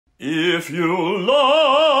If you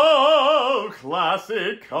love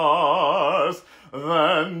classic cars,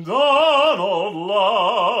 then Donald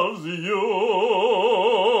loves you.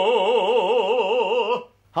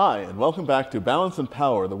 Hi, and welcome back to Balance and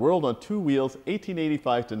Power, the world on two wheels, 1885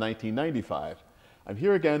 to 1995. I'm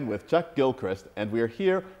here again with Chuck Gilchrist, and we are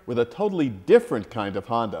here with a totally different kind of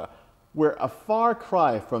Honda. We're a far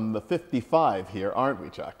cry from the 55 here, aren't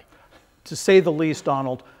we, Chuck? To say the least,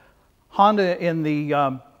 Donald. Honda in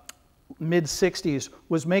the mid-60s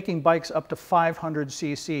was making bikes up to 500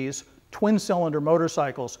 cc's, twin-cylinder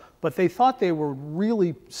motorcycles, but they thought they would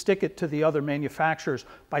really stick it to the other manufacturers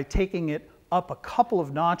by taking it up a couple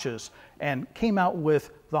of notches and came out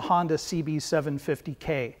with the Honda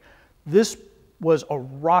CB750K. This was a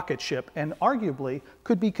rocket ship and arguably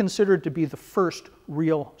could be considered to be the first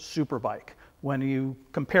real superbike when you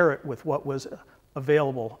compare it with what was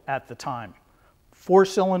available at the time. 4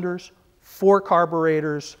 cylinders, 4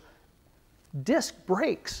 carburetors, disc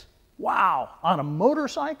brakes. Wow, on a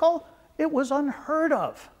motorcycle, it was unheard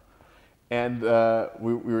of. And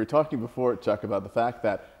we were talking before, Chuck, about the fact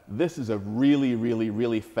that this is a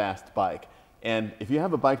really fast bike. And if you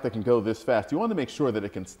have a bike that can go this fast, you want to make sure that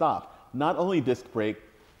it can stop. Not only disc brake,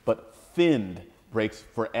 but finned brakes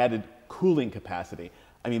for added cooling capacity.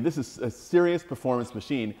 I mean, this is a serious performance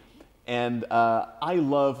machine. And I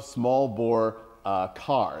love small bore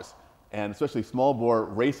cars, and especially small bore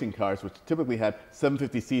racing cars, which typically had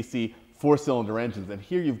 750cc 4-cylinder engines. And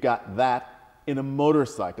here you've got that in a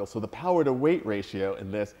motorcycle. So the power to weight ratio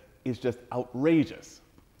in this is just outrageous.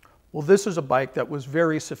 Well, this is a bike that was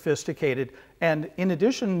very sophisticated, and in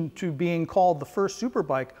addition to being called the first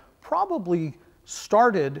superbike, probably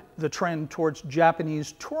started the trend towards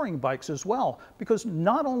Japanese touring bikes as well, because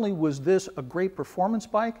not only was this a great performance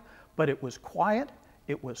bike, but it was quiet,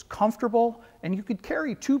 it was comfortable, and you could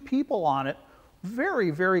carry 2 people on it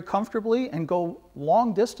very comfortably and go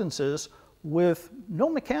long distances with no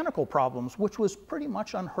mechanical problems, which was pretty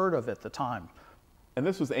much unheard of at the time. And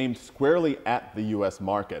this was aimed squarely at the US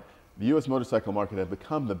market. The US motorcycle market had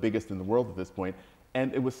become the biggest in the world at this point,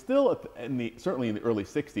 and it was still, certainly in the early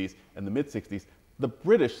 60s and the mid 60s, the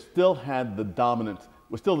British still had the dominant,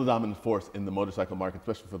 was still the dominant force in the motorcycle market,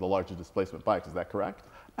 especially for the larger displacement bikes. Is that correct?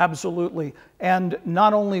 Absolutely. And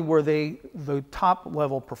not only were they the top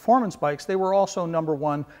level performance bikes, they were also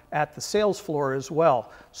 #1 at the sales floor as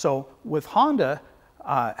well. So with Honda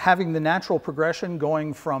having the natural progression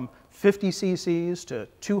going from 50 cc's to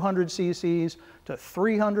 200 cc's to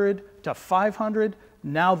 300 to 500,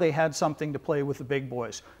 now they had something to play with the big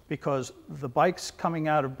boys, because the bikes coming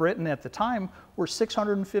out of Britain at the time were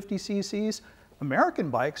 650 cc's. American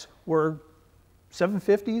bikes were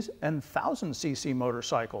 750s and 1000cc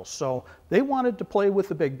motorcycles. So they wanted to play with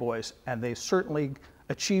the big boys, and they certainly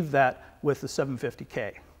achieved that with the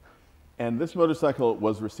 750K. And this motorcycle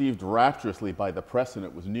was received rapturously by the press, and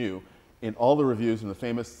it was new. In all the reviews in the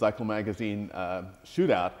famous Cycle Magazine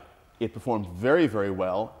shootout, it performed very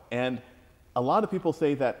well. And a lot of people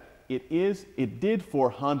say that it did for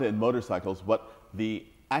Honda and motorcycles what the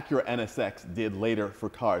Acura NSX did later for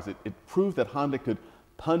cars. It proved that Honda could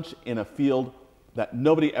punch in a field that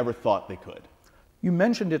nobody ever thought they could. You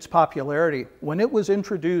mentioned its popularity. When it was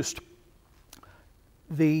introduced,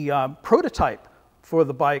 the prototype for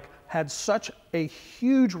the bike had such a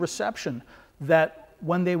huge reception that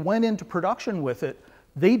when they went into production with it,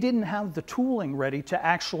 they didn't have the tooling ready to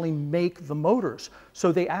actually make the motors.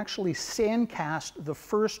 So they actually sandcast the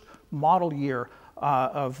first model year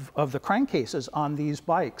of the crankcases on these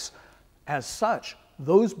bikes. As such,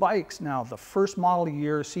 those bikes now, the first model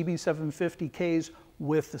year CB750Ks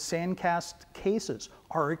with the sandcast cases,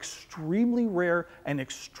 are extremely rare and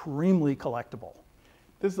extremely collectible.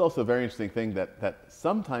 This is also a very interesting thing that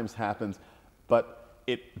sometimes happens, but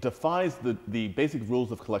it defies the basic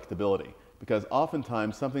rules of collectability. Because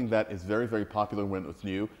oftentimes something that is very popular when it's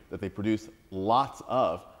new, that they produce lots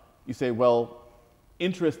of, you say, well,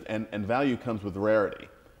 interest and value comes with rarity.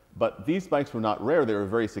 But these bikes were not rare. They were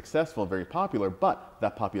very successful and very popular, but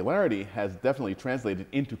that popularity has definitely translated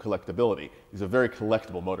into collectability. These are very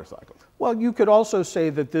collectible motorcycles. Well, you could also say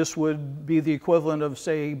that this would be the equivalent of,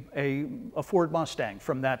 say, a Ford Mustang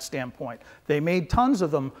from that standpoint. They made tons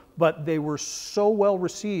of them, but they were so well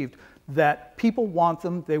received that people want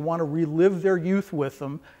them, they want to relive their youth with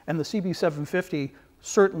them, and the CB750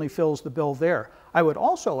 certainly fills the bill there. I would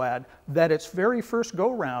also add that its very first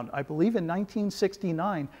go-round, I believe in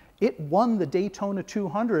 1969, it won the Daytona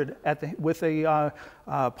 200 with a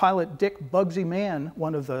pilot, Dick Bugsy Mann,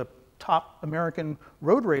 one of the top American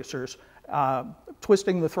road racers,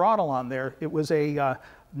 twisting the throttle on there. It was a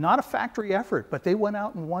not a factory effort, but they went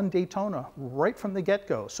out and won Daytona right from the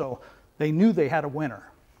get-go. So they knew they had a winner.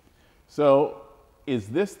 So is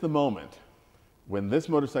this the moment when this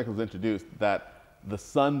motorcycle was introduced that the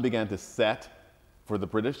sun began to set for the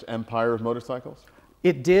British Empire of motorcycles?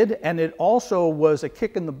 It did, and it also was a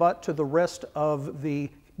kick in the butt to the rest of the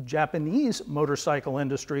Japanese motorcycle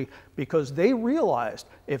industry, because they realized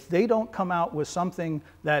if they don't come out with something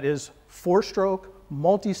that is four-stroke,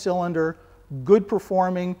 multi-cylinder, good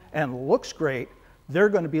performing, and looks great, they're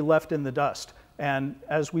going to be left in the dust. And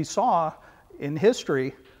as we saw in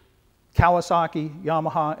history, Kawasaki,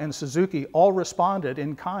 Yamaha, and Suzuki all responded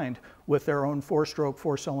in kind with their own four-stroke,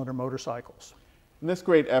 four-cylinder motorcycles. And this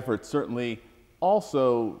great effort certainly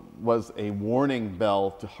also was a warning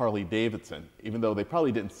bell to Harley-Davidson, even though they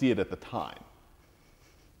probably didn't see it at the time.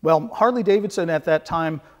 Well, Harley-Davidson at that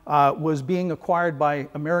time was being acquired by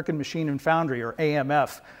American Machine and Foundry, or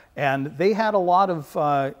AMF, and they had a lot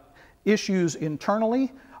of issues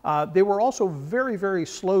internally. They were also very, very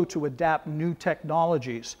slow to adapt new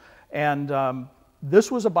technologies. And this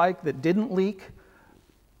was a bike that didn't leak.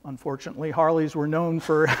 Unfortunately, Harleys were known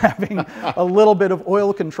for having a little bit of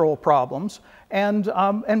oil control problems, and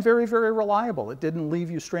very, very reliable. It didn't leave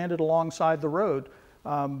you stranded alongside the road.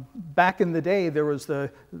 Back in the day, there was the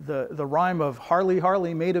rhyme of Harley,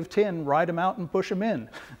 Harley made of tin, ride 'em out and push 'em in.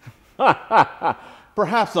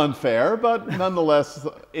 Perhaps unfair, but nonetheless,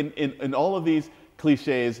 in all of these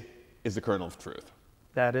cliches is a kernel of truth.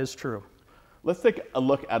 That is true. Let's take a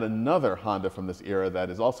look at another Honda from this era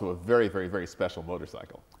that is also a very, very, very special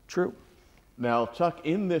motorcycle. True. Now, Chuck,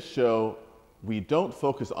 in this show, we don't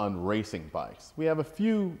focus on racing bikes. We have a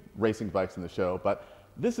few racing bikes in the show, but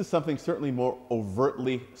this is something certainly more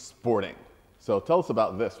overtly sporting. So tell us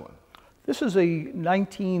about this one. This is a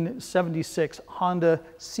 1976 Honda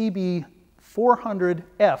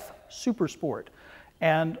CB400F Supersport.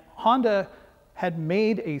 And Honda had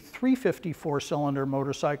made a 350 four-cylinder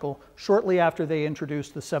motorcycle shortly after they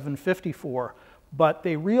introduced the 754, but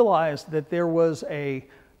they realized that there was a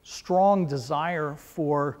strong desire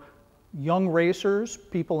for young racers,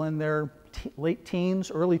 people in their late teens,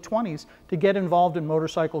 early 20s, to get involved in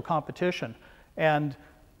motorcycle competition. And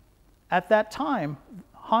at that time,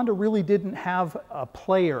 Honda really didn't have a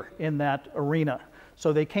player in that arena.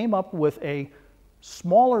 So they came up with a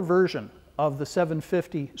smaller version of the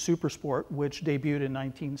 750 Supersport, which debuted in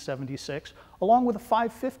 1976, along with a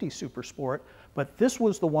 550 Supersport, but this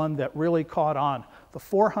was the one that really caught on. The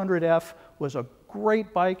 400F was a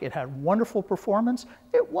great bike. It had wonderful performance.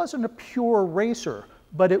 It wasn't a pure racer,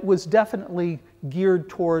 but it was definitely geared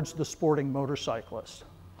towards the sporting motorcyclist.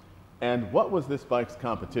 And what was this bike's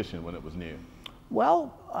competition when it was new?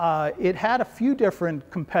 Well, it had a few different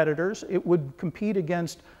competitors. It would compete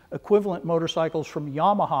against equivalent motorcycles from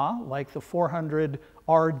Yamaha, like the 400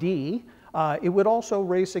 RD. It would also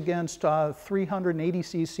race against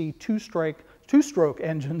 380cc two-stroke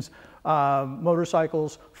engines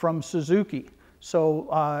motorcycles from Suzuki. So,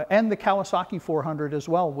 and the Kawasaki 400 as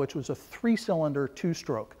well, which was a three-cylinder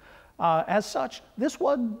two-stroke. As such, this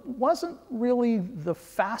one wasn't really the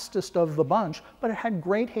fastest of the bunch, but it had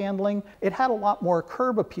great handling. It had a lot more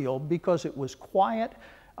curb appeal because it was quiet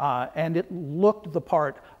and it looked the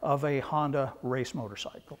part of a Honda race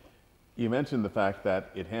motorcycle. You mentioned the fact that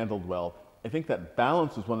it handled well. I think that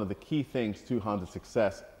balance was one of the key things to Honda's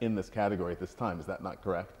success in this category at this time. Is that not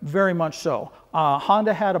correct? Very much so.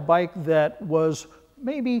 Honda had a bike that was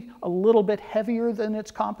maybe a little bit heavier than its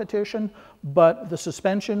competition, but the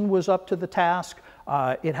suspension was up to the task.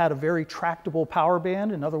 It had a very tractable power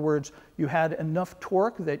band. In other words, you had enough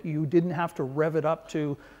torque that you didn't have to rev it up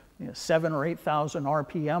to 7,000 or 8,000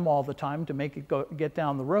 RPM all the time to make it get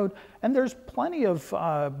down the road. And there's plenty of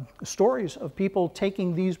stories of people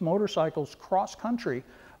taking these motorcycles cross-country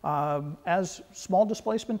as small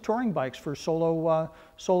displacement touring bikes for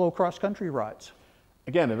solo cross-country rides.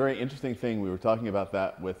 Again, a very interesting thing, we were talking about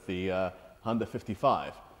that with the Honda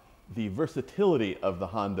 55. The versatility of the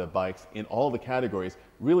Honda bikes in all the categories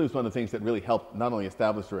really was one of the things that really helped not only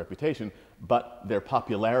establish their reputation, but their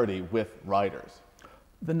popularity with riders.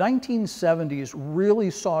 The 1970s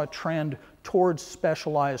really saw a trend towards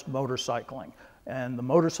specialized motorcycling, and the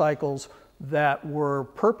motorcycles that were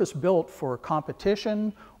purpose-built for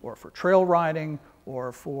competition or for trail riding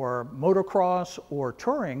or for motocross or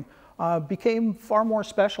touring became far more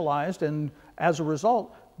specialized, and as a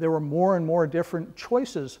result, there were more and more different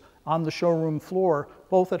choices on the showroom floor,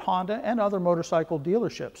 both at Honda and other motorcycle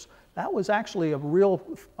dealerships. That was actually a real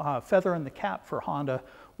feather in the cap for Honda,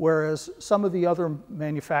 whereas some of the other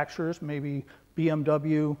manufacturers, maybe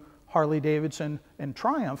BMW, Harley-Davidson, and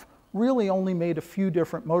Triumph, really only made a few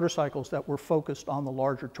different motorcycles that were focused on the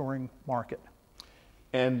larger touring market.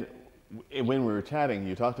 And when we were chatting,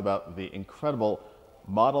 you talked about the incredible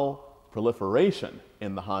model proliferation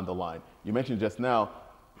in the Honda line. You mentioned just now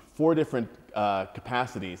 4 different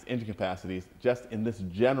capacities, engine capacities, just in this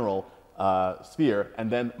general sphere,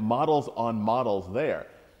 and then models on models there.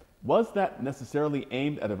 Was that necessarily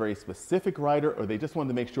aimed at a very specific rider, or they just wanted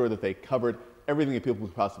to make sure that they covered everything that people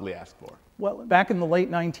could possibly ask for? Well, back in the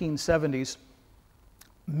late 1970s,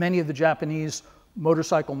 many of the Japanese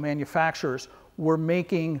motorcycle manufacturers were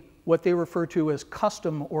making what they refer to as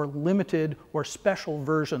custom or limited or special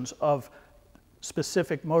versions of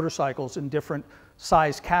specific motorcycles in different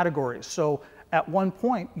size categories. So at one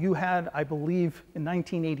point you had, I believe in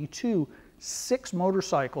 1982, 6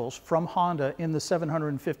 motorcycles from Honda in the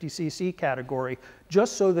 750cc category,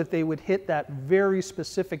 just so that they would hit that very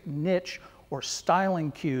specific niche or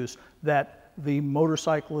styling cues that the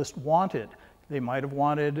motorcyclist wanted. They might have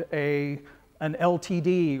wanted an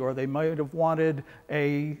LTD, or they might have wanted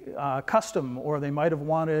a custom, or they might have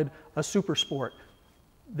wanted a super sport.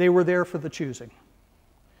 They were there for the choosing.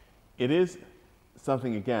 It is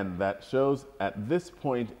something, again, that shows at this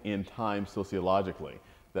point in time sociologically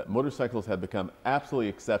that motorcycles have become absolutely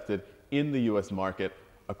accepted in the US market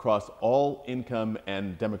across all income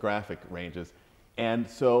and demographic ranges. And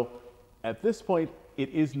so at this point, it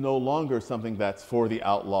is no longer something that's for the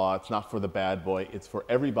outlaw, it's not for the bad boy, it's for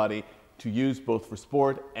everybody to use, both for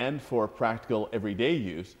sport and for practical everyday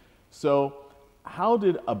use. So how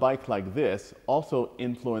did a bike like this also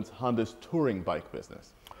influence Honda's touring bike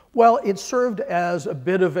business? Well, it served as a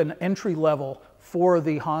bit of an entry level for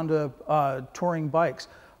the Honda touring bikes.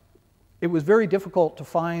 It was very difficult to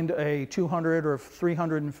find a 200 or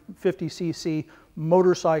 350cc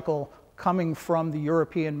motorcycle coming from the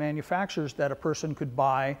European manufacturers that a person could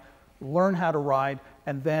buy, learn how to ride,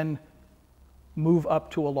 and then move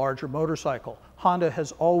up to a larger motorcycle. Honda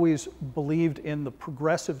has always believed in the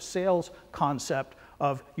progressive sales concept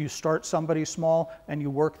of you start somebody small and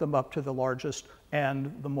you work them up to the largest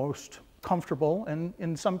and the most comfortable, and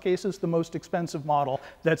in some cases the most expensive model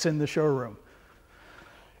that's in the showroom.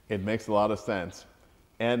 It makes a lot of sense.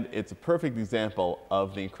 And it's a perfect example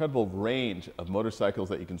of the incredible range of motorcycles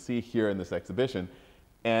that you can see here in this exhibition.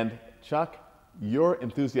 And Chuck, your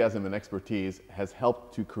enthusiasm and expertise has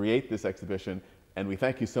helped to create this exhibition, and we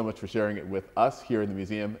thank you so much for sharing it with us here in the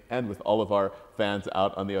museum and with all of our fans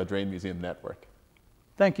out on the Audrain Museum Network.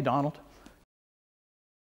 Thank you, Donald.